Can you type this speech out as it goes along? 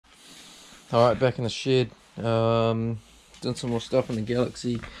Alright, back in the shed. Doing some more stuff in the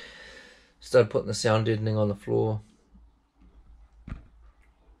Galaxie. Started putting the sound deadening on the floor.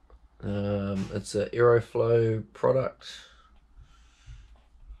 It's an Aeroflow product.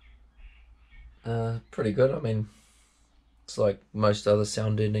 Pretty good. I mean, it's like most other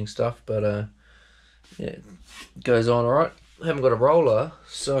sound deadening stuff, but yeah, it goes on alright. I haven't got a roller,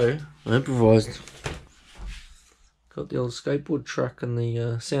 so I improvised. Got the old skateboard truck and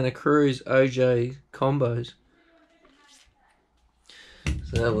the Santa Cruz OJ combos.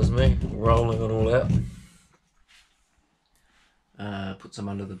 So that was me rolling it all out. Put some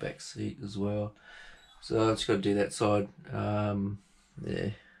under the back seat as well. So I just got to do that side. Yeah,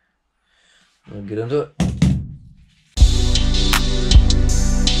 I'll get into it.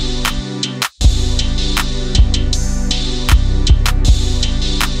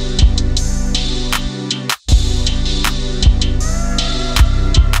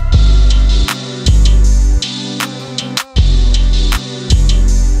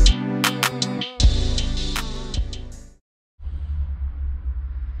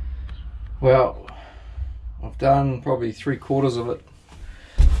 Well, I've done probably 3/4 of it,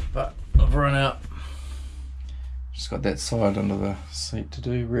 but I've run out. Just got that side under the seat to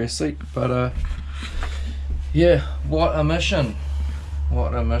do, rear seat, but yeah, what a mission,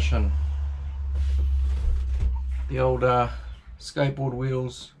 what a mission. The old skateboard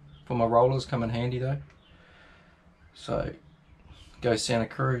wheels for my rollers come in handy though, so go Santa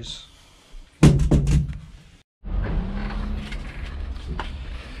Cruz.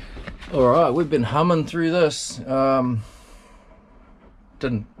 Alright, we've been humming through this.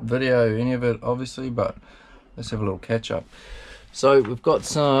 Didn't video any of it obviously, but let's have a little catch up. So we've got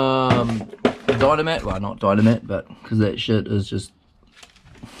some dynamite, well not dynamite, but because that shit is just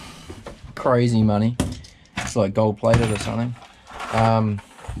crazy money. It's like gold plated or something.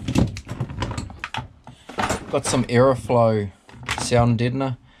 Got some Aeroflow sound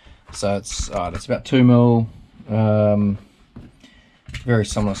deadener. So it's about 2mm. Very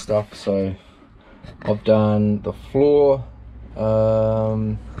similar stuff. So I've done the floor,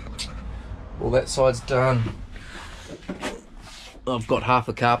 all that side's done. I've got half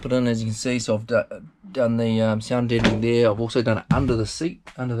a carpet in, as you can see, so I've done the sound deadening there. I've also done it under the seat,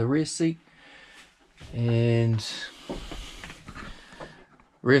 under the rear seat, and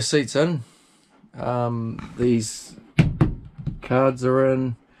rear seat's in. These cards are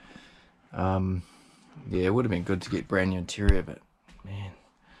in. Yeah, it would have been good to get brand new interior, but man,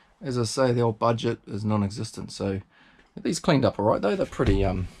 as I say, the old budget is non-existent. So these cleaned up all right though. They're pretty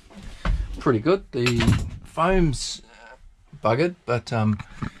good. The foam's buggered, but and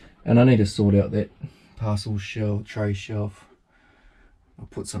I need to sort out that parcel shelf, tray shelf. I'll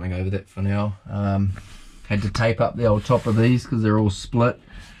put something over that for now. Had to tape up the old top of these because they're all split,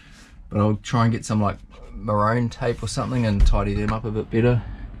 but I'll try and get some like maroon tape or something and tidy them up a bit better.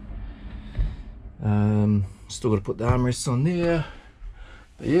 Still got to put the armrests on there.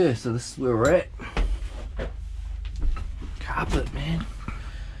 But yeah, so this is where we're at. Carpet, man.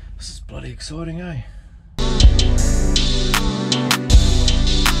 This is bloody exciting, eh?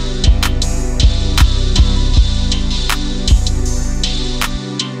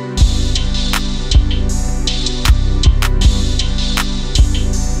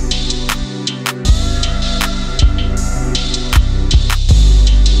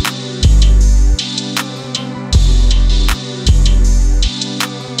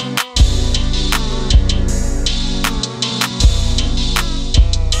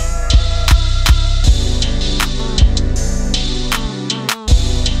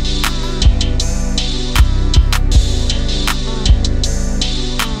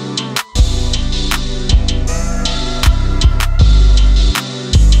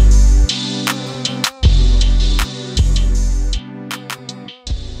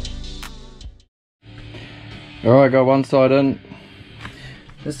 Alright, got one side in.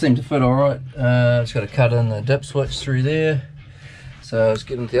 This seemed to fit alright. Just got to cut in the dip switch through there. So let's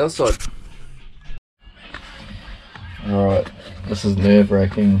get into the other side. Alright, this is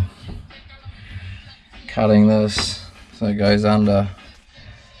nerve-wracking. Cutting this so it goes under,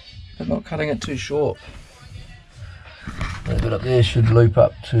 but not cutting it too short. That bit up there should loop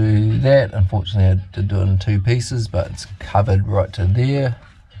up to that. Unfortunately I had to do it in 2 pieces, but it's covered right to there.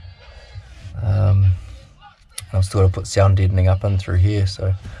 I've still got to put sound deadening up in through here,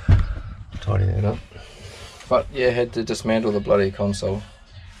 so tidy that up. But yeah, had to dismantle the bloody console.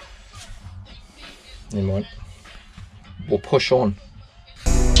 Never mind. We'll push on.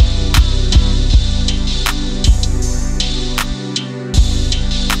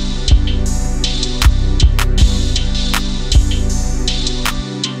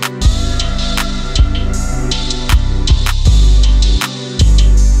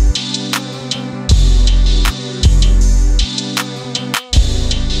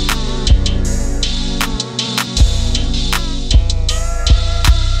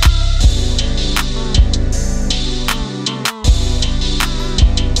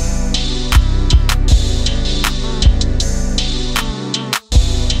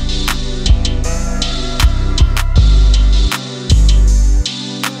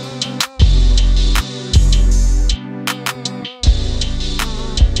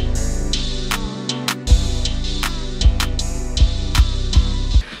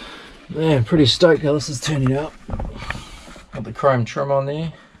 Man, pretty stoked how this is turning out. Got the chrome trim on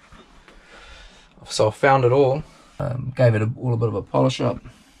there. So I found it all. Gave it all a bit of a polish up.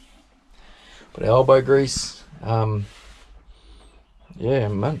 Put elbow grease. Yeah,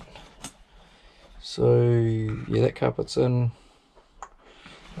 mint. So yeah, that carpet's in.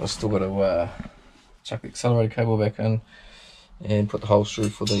 I've still got to chuck the accelerator cable back in and put the holes through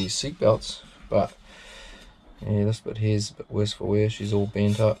for the seat belts. But yeah, this bit here's a bit worse for wear. She's all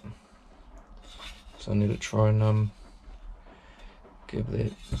bent up. So I need to try and give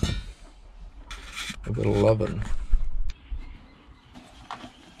that a bit of loving.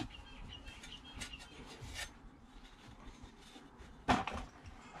 It's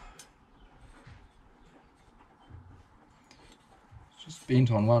just bent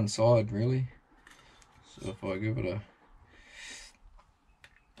on one side really. So if I give it a,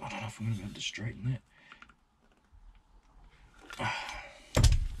 I don't know if I'm going to be able to straighten that.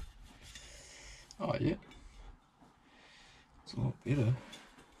 Oh yeah, it's a lot better.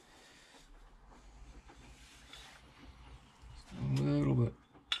 Just a little bit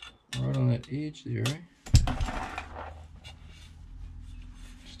right on that edge there, eh?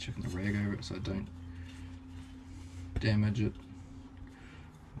 Just chucking the rag over it so I don't damage it.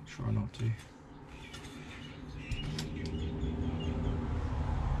 I'll try not to.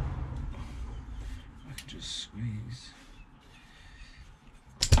 I can just squeeze.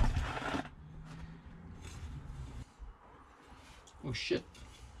 Oh shit.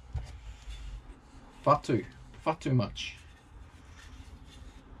 Far too much.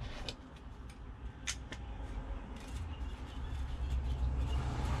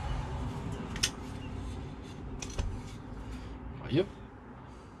 Oh, yep.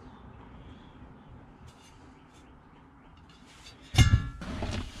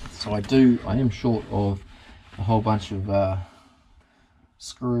 So I am short of a whole bunch of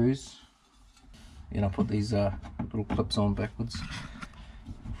screws. And I put these little clips on backwards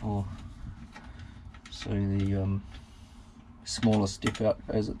so the smaller step out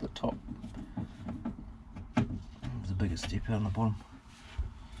goes at the top. There's a bigger step out on the bottom.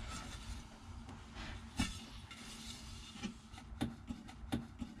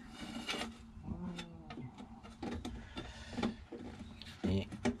 Yeah,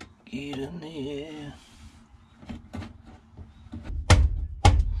 get in there.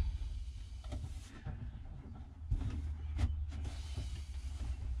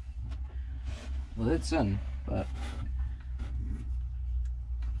 Well, that's in, but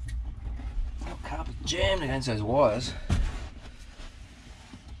the carpet's jammed against those wires.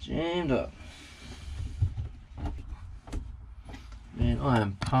 Jammed up. Man, I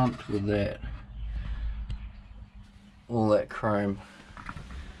am pumped with that. All that chrome.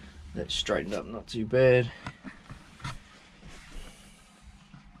 That straightened up not too bad.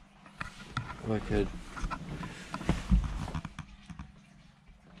 If I could.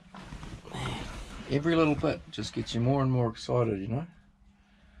 Every little bit just gets you more and more excited, you know.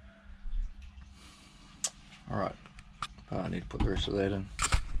 Alright, I need to put the rest of that in.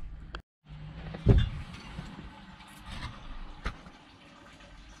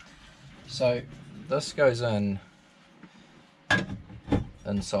 So this goes in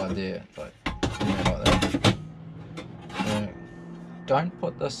inside there, like that. Now, don't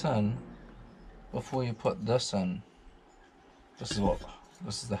put this in before you put this in. This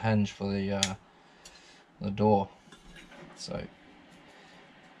is the hinge for the door. So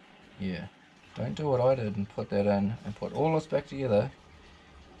yeah, don't do what I did and put that in and put all this back together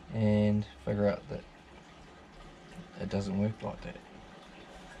and figure out that it doesn't work like that.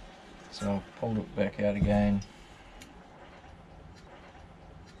 So I've pulled it back out again.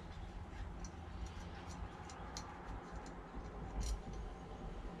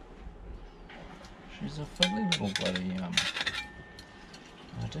 She's a fiddly little bloody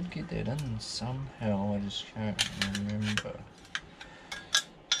I did get that in somehow, I just can't remember.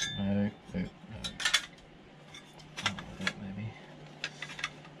 No. Oh, that maybe.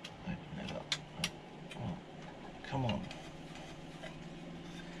 Open that up. Oh, come on.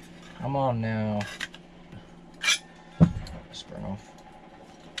 Come on now. Spring off.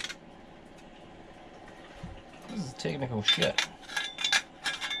 This is technical shit.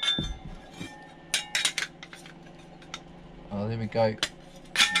 Oh, there we go.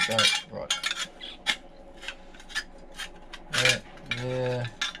 Right. There.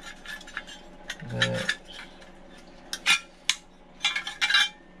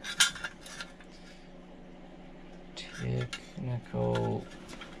 Technical.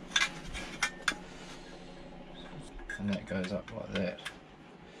 And that goes up like that.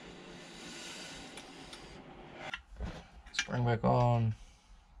 Spring back on.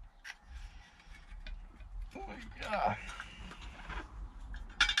 Just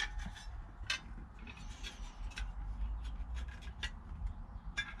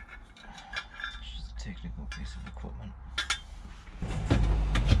a technical piece of equipment.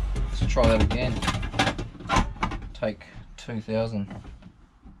 Let's try that again. Take 2000.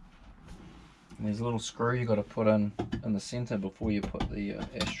 And there's a little screw you got to put in the center before you put the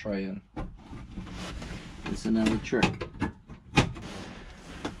ashtray in. It's another trick.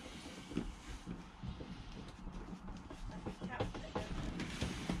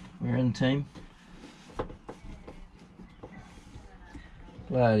 We're in, team.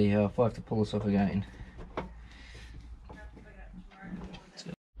 Bloody hell, if I have to pull this off again.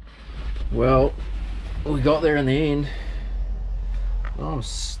 Well, we got there in the end. I'm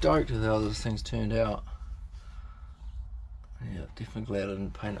stoked with how this thing's turned out. Yeah, definitely glad I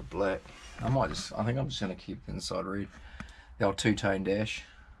didn't paint it black. I think I'm just gonna keep the inside red. The old two-tone dash.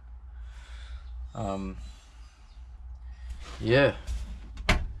 Yeah.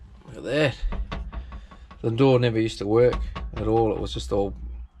 Look at that. The door never used to work at all. It was just all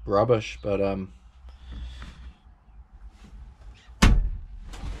rubbish, but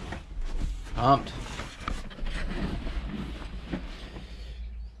pumped.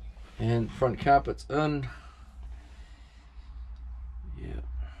 And front carpet's in. Yeah.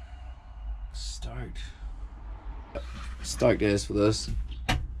 Stoked. Stoked as for this.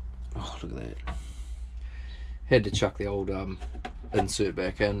 Oh, look at that. Had to chuck the old insert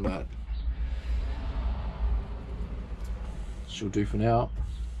back in, but she'll do for now.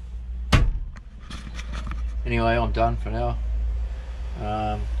 Anyway, I'm done for now.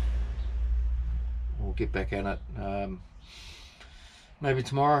 We'll get back in it maybe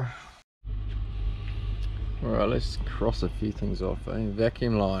tomorrow. Alright, let's cross a few things off.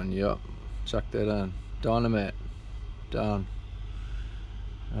 Vacuum line, yep, chuck that in. Dynamite, done.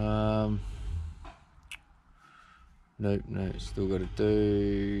 Nope, still got to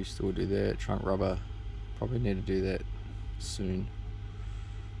do that. Trunk rubber, probably need to do that soon.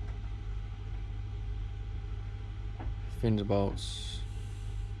 Fender bolts,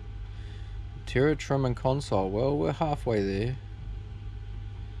 interior trim and console. Well, we're halfway there.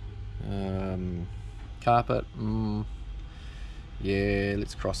 Carpet, yeah,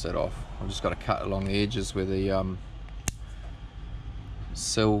 let's cross that off. I've just got to cut along the edges where the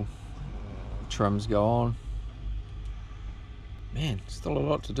sill trims go on. Man, still a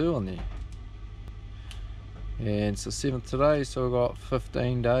lot to do on there. And it's the 7th today, so we've got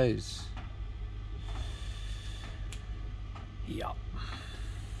 15 days. Yup.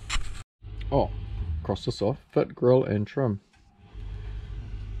 Oh, cross this off. Fit, grill and trim.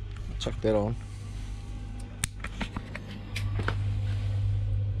 Chuck that on.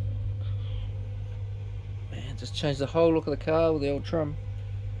 Man, just changed the whole look of the car with the old trim.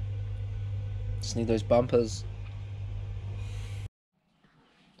 Just need those bumpers.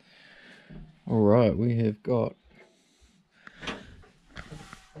 Alright, we have got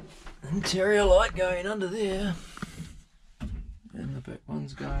interior light going under there. And the back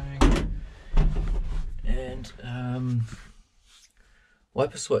one's going. And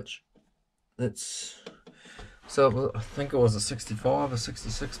wiper switch. That's, so I think it was a 65 or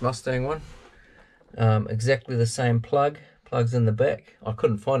 66 Mustang one. Exactly the same plugs in the back. I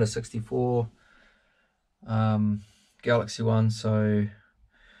couldn't find a 64 Galaxie one, so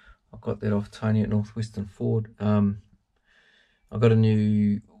I got that off Tony at Northwestern Ford. I got a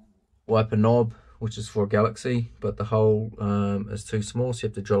new wiper knob, which is for a Galaxie, but the hole is too small, so you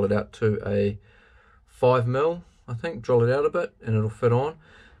have to drill it out to a 5mm, I think. Drill it out a bit and it'll fit on.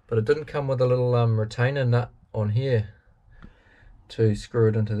 But it didn't come with a little retainer nut on here to screw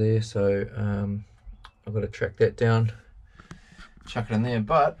it into there, so I've got to track that down, chuck it in there.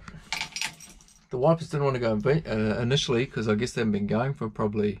 But the wipers didn't want to go initially, because I guess they haven't been going for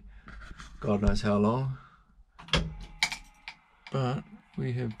probably God knows how long. But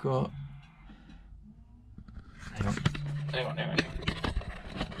we have got, hang on.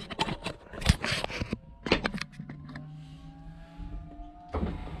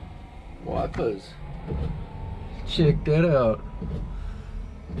 Wipers. Check that out.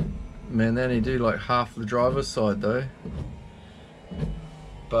 Man, they only do like half the driver's side though.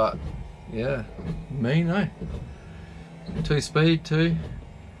 But yeah, mean, eh? 2-speed too.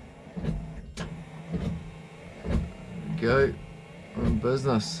 Go on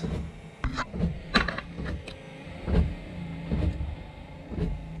business.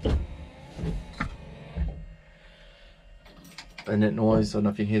 And that noise, I don't know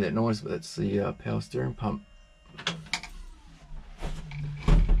if you hear that noise, but that's the power steering pump.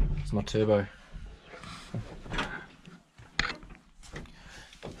 It's my turbo.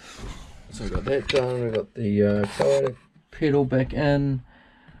 So we got that done. We got the carburetor pedal back in.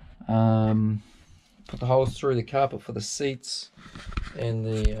 Put the holes through the carpet for the seats and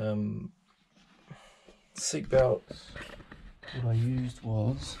the seat belts. What I used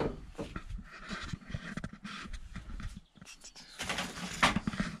was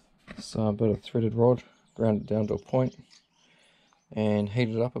a bit of threaded rod, ground it down to a point and heat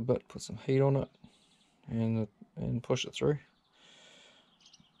it up a bit, put some heat on it and push it through.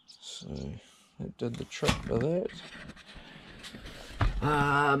 So that did the trick for that.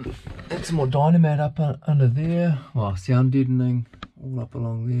 And some more dynamite up under there, well, sound deadening all up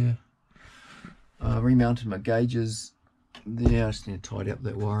along there. Remounted my gauges there. I just need to tidy up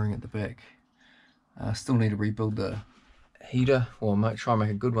that wiring at the back. Still need to rebuild the heater, or try and make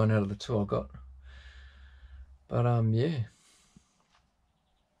a good one out of the two I got. But yeah,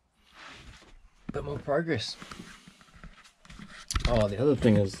 bit more progress. Oh, the other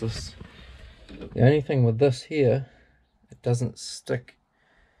thing is this. The only thing with this here, it doesn't stick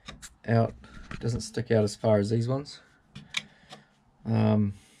out. It doesn't stick out as far as these ones.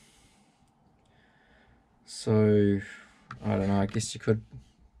 So I don't know. I guess you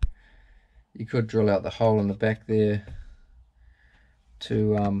could drill out the hole in the back there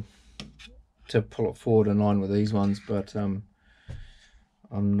to pull it forward in line with these ones, but I'm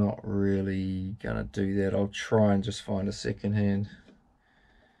not really gonna do that. I'll try and just find a second-hand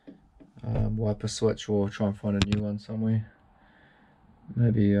wiper switch, or try and find a new one somewhere.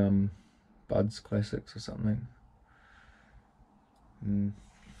 Maybe Bud's Classics or something. And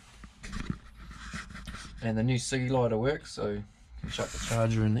the new Siggy lighter works, so you can chuck the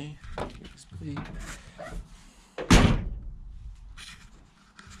charger in there. USB.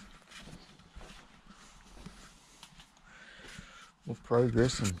 We're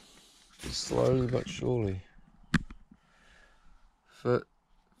progressing slowly but surely. Foot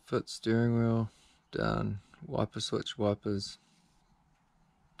steering wheel done. Wiper switch, wipers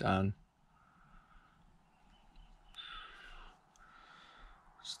done.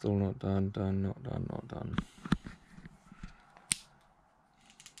 Still not done, not done.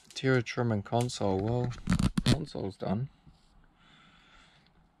 Interior trim and console, well, console's done.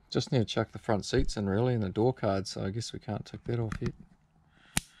 Just need to chuck the front seats in really, and the door card, so I guess we can't tick that off yet.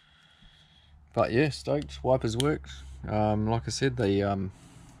 But yeah, stoked. Wipers worked. Like I said, the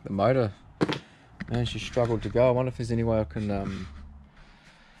motor, man, she struggled to go. I wonder if there's any way I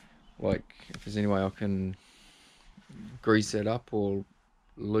can grease that up or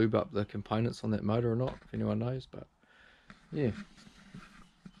lube up the components on that motor or not, if anyone knows. But yeah,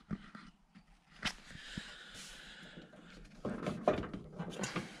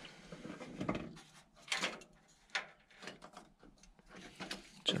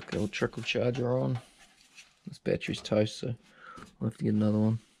 chuck the old trickle charger on. This battery's toast, so we'll have to get another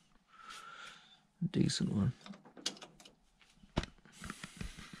one, a decent one.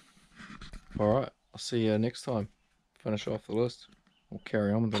 Alright, I'll see you next time. Finish off the list, or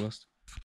carry on with the list.